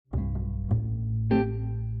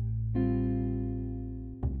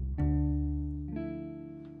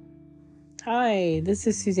Hi, this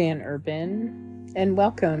is Suzanne Urban, and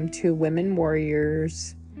welcome to Women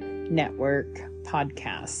Warriors Network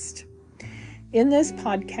podcast. In this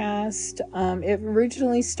podcast, it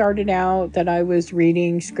originally started out that I was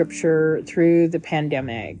reading scripture through the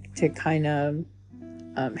pandemic to kind of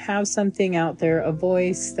have something out there, a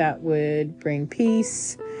voice that would bring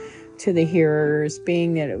peace to the hearers,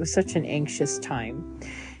 being that it was such an anxious time.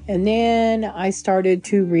 And then I started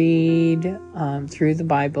to read through the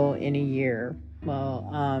Bible in a year. Well,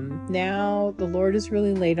 now the Lord has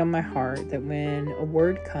really laid on my heart that when a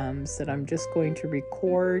word comes, that I'm just going to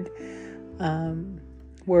record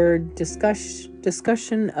word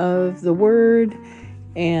discussion of the word,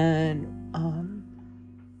 and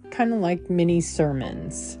kind of like mini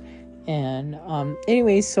sermons. And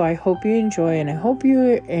anyways, so I hope you enjoy, and I hope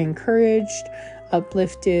you're encouraged,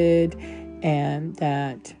 uplifted, and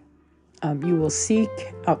that you will seek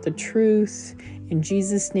out the truth in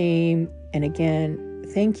Jesus' name. And again,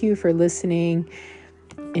 thank you for listening.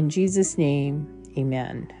 In Jesus' name,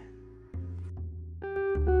 amen.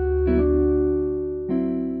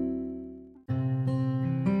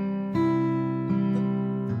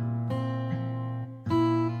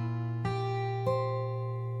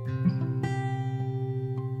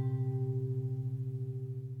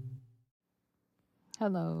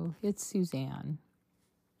 Hello, it's Suzanne.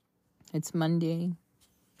 It's Monday,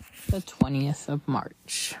 the 20th of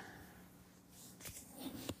March.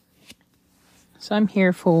 So I'm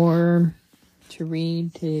here to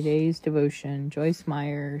read today's devotion, Joyce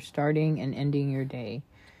Meyer, Starting and Ending Your Day.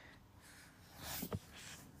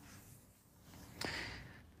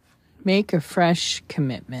 Make a fresh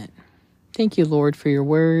commitment. Thank you, Lord, for your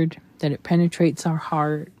word, that it penetrates our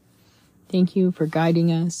heart. Thank you for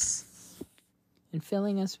guiding us and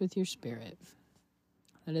filling us with your Spirit.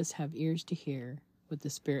 Let us have ears to hear what the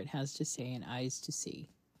Spirit has to say and eyes to see.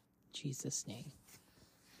 In Jesus' name.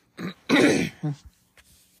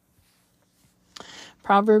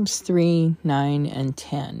 Proverbs 3, 9, and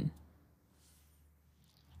 10.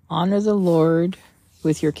 Honor the Lord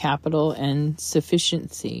with your capital and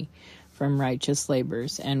sufficiency from righteous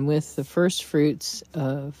labors, and with the first fruits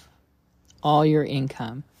of all your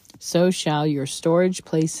income. So shall your storage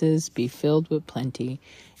places be filled with plenty,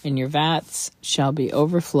 and your vats shall be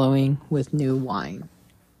overflowing with new wine.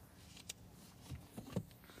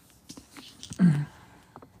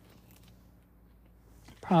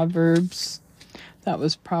 That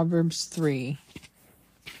was Proverbs 3,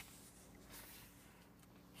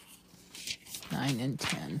 9 and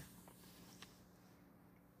 10.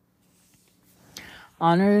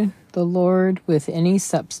 Honor the Lord with any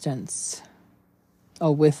substance,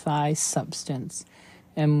 with thy substance,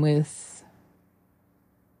 and with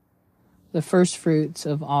the first fruits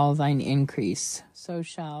of all thine increase. So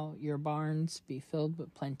shall your barns be filled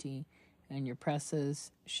with plenty, and your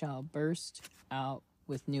presses shall burst out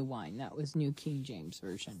with new wine. That was New King James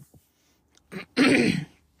Version. The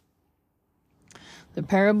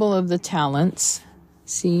parable of the talents.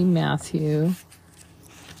 See Matthew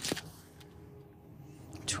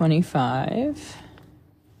 25.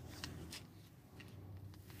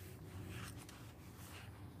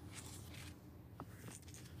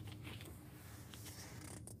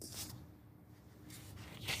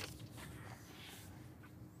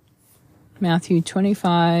 Matthew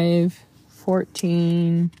 25,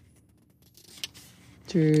 14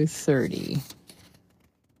 through 30.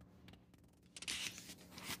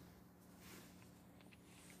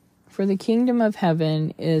 For the kingdom of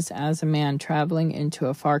heaven is as a man traveling into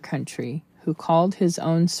a far country, who called his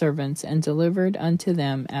own servants and delivered unto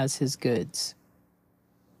them his goods.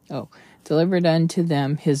 And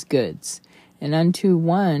unto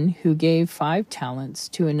one who gave 5 talents,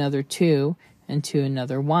 to another 2, and to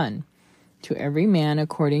another 1. To every man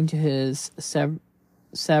according to his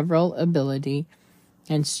several ability,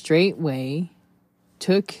 and straightway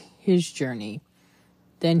took his journey.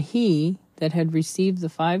 Then he that had received the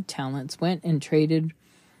 5 talents went and traded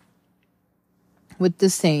with the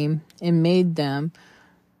same, and made them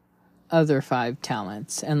other 5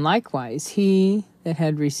 talents. And likewise he that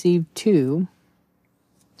had received 2,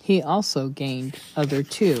 he also gained other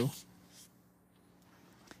 2.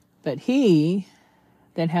 But he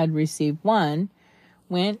that had received 1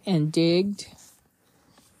 went and digged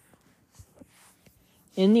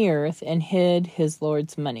in the earth and hid his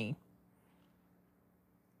Lord's money.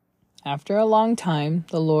 After a long time,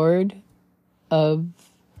 the Lord of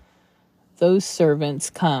those servants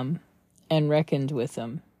come and reckoned with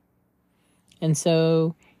them. And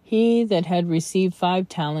so he that had received 5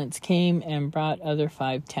 talents came and brought other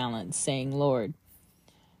 5 talents, saying, Lord,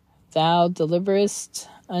 thou deliverest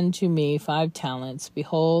unto me 5 talents.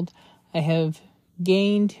 Behold, I have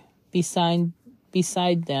gained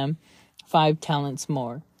beside them 5 talents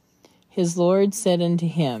more. His Lord said unto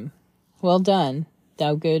him, Well done,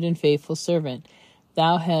 thou good and faithful servant.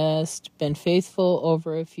 Thou hast been faithful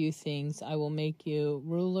over a few things. I will make you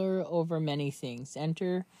ruler over many things.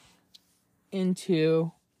 Enter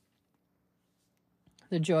into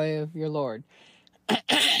the joy of your Lord.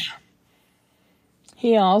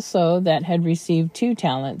 He also that had received 2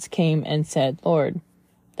 talents came and said, Lord,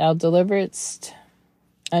 thou deliveredst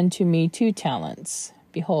unto me 2 talents.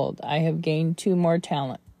 Behold, I have gained 2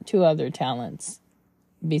 other talents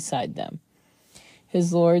beside them.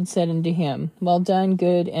 His Lord said unto him, Well done,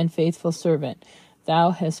 good and faithful servant.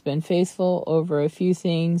 Thou hast been faithful over a few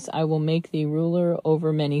things. I will make thee ruler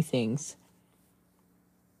over many things.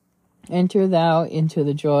 Enter thou into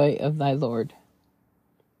the joy of thy Lord.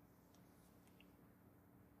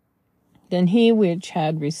 Then he which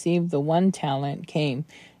had received the 1 talent came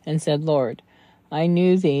and said, Lord, I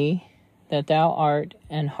knew thee, that thou art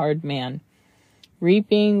an hard man,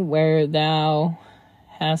 reaping where thou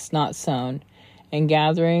hast not sown, and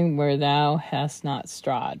gathering where thou hast not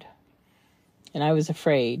strawed. And I was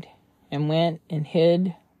afraid, and went and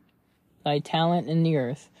hid thy talent in the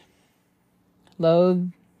earth. Lo,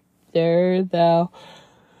 there thou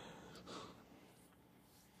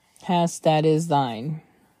hast that is thine.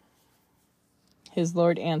 His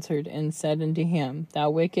Lord answered and said unto him, Thou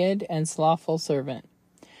wicked and slothful servant,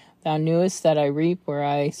 thou knewest that I reap where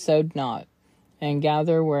I sowed not, and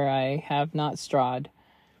gather where I have not strawed.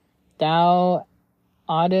 Thou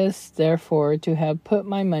oughtest therefore to have put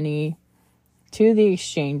my money to the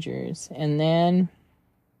exchangers, and then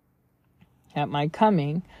at my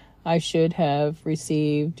coming I should have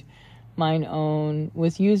received mine own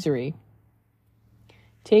with usury.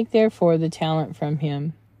 Take therefore the talent from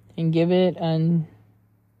him, and give it unto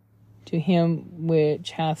him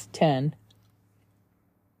which hath 10.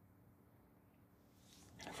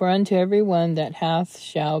 For unto every one that hath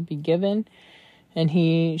shall be given, and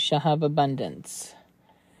he shall have abundance.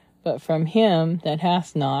 But from him that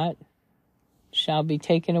hath not shall be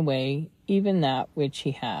taken away even that which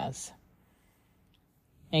he has.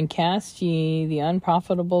 And cast ye the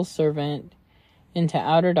unprofitable servant into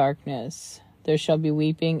outer darkness. There shall be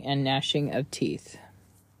weeping and gnashing of teeth.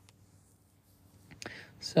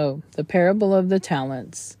 So, the parable of the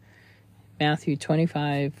talents, Matthew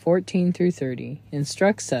 25:14-30,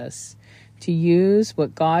 instructs us to use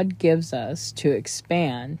what God gives us to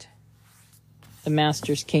expand the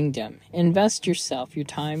Master's kingdom. Invest yourself, your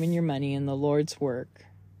time, and your money in the Lord's work.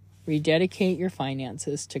 Rededicate your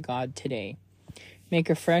finances to God today. Make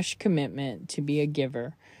a fresh commitment to be a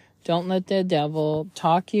giver. Don't let the devil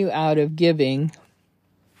talk you out of giving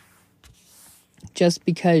just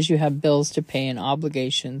because you have bills to pay and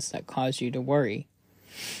obligations that cause you to worry.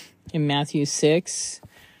 In Matthew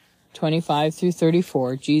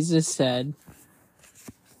 6:25-34, Jesus said,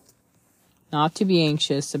 not to be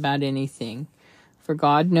anxious about anything, for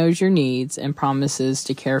God knows your needs and promises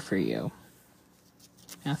to care for you.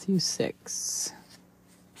 Matthew 6.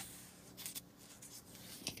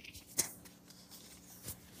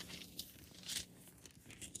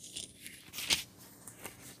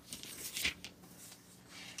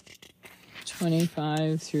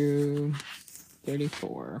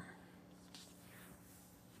 (25-34).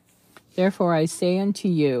 Therefore I say unto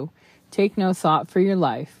you, take no thought for your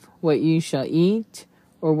life, what you shall eat,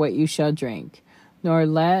 or what you shall drink, nor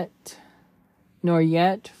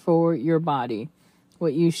yet for your body,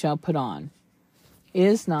 what you shall put on.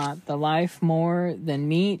 Is not the life more than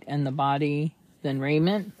meat, and the body than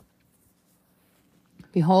raiment?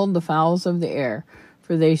 Behold the fowls of the air,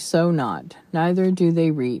 for they sow not, neither do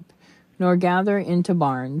they reap, nor gather into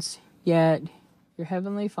barns, yet your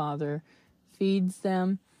heavenly Father feeds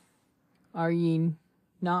them. Are ye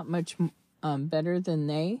not much better than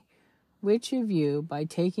they? Which of you, by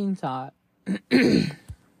taking thought, can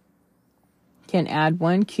add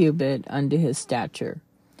 1 cubit unto his stature?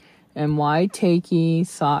 And why take ye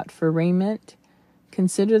thought for raiment?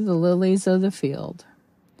 Consider the lilies of the field,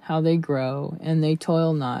 how they grow, and they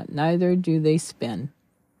toil not, neither do they spin.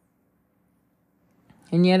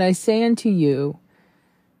 And yet I say unto you,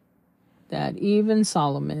 that even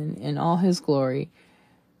Solomon in all his glory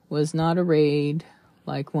was not arrayed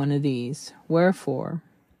like one of these. Wherefore,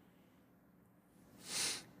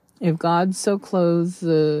 if God so clothes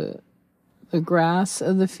the grass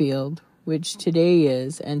of the field, which today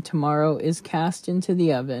is, and tomorrow is cast into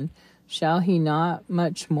the oven, shall he not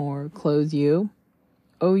much more clothe you,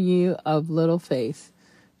 O ye of little faith?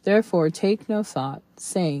 Therefore take no thought,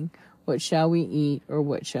 saying, what shall we eat, or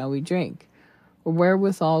what shall we drink? Or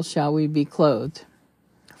wherewithal shall we be clothed?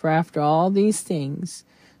 For after all these things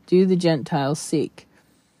do the Gentiles seek.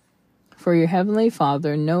 For your heavenly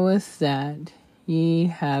Father knoweth that ye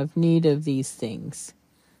have need of these things.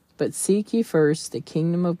 But seek ye first the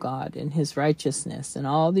kingdom of God and his righteousness, and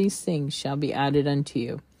all these things shall be added unto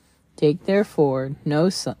you. Take therefore no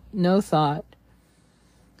thought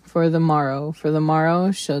for the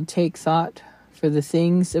morrow shall take thought for the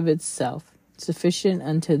things of itself. Sufficient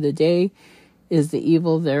unto the day is the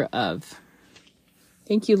evil thereof.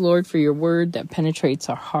 Thank you, Lord, for your word that penetrates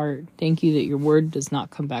our heart. Thank you that your word does not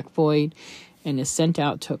come back void and is sent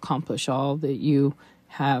out to accomplish all that you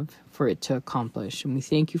have for it to accomplish. And we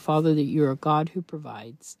thank you, Father, that you are a God who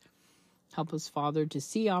provides. Help us, Father, to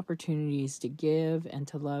see opportunities to give and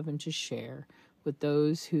to love and to share with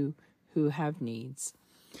those who have needs.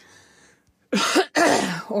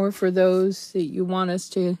 Or for those that you want us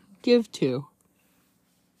to give to.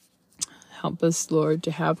 Help us, Lord,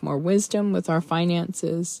 to have more wisdom with our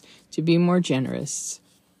finances, to be more generous,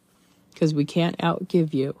 because we can't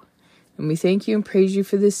outgive you. And we thank you and praise you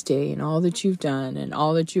for this day and all that you've done and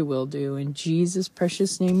all that you will do. In Jesus'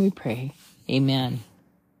 precious name we pray. Amen.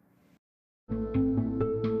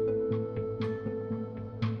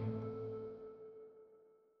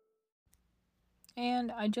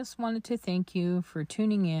 And I just wanted to thank you for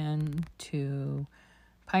tuning in to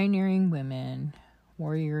Pioneering Women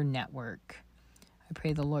Warrior Network. I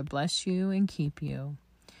pray the Lord bless you and keep you.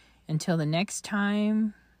 Until the next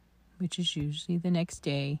time, which is usually the next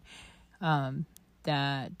day,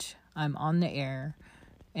 that I'm on the air,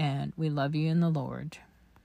 and we love you in the Lord.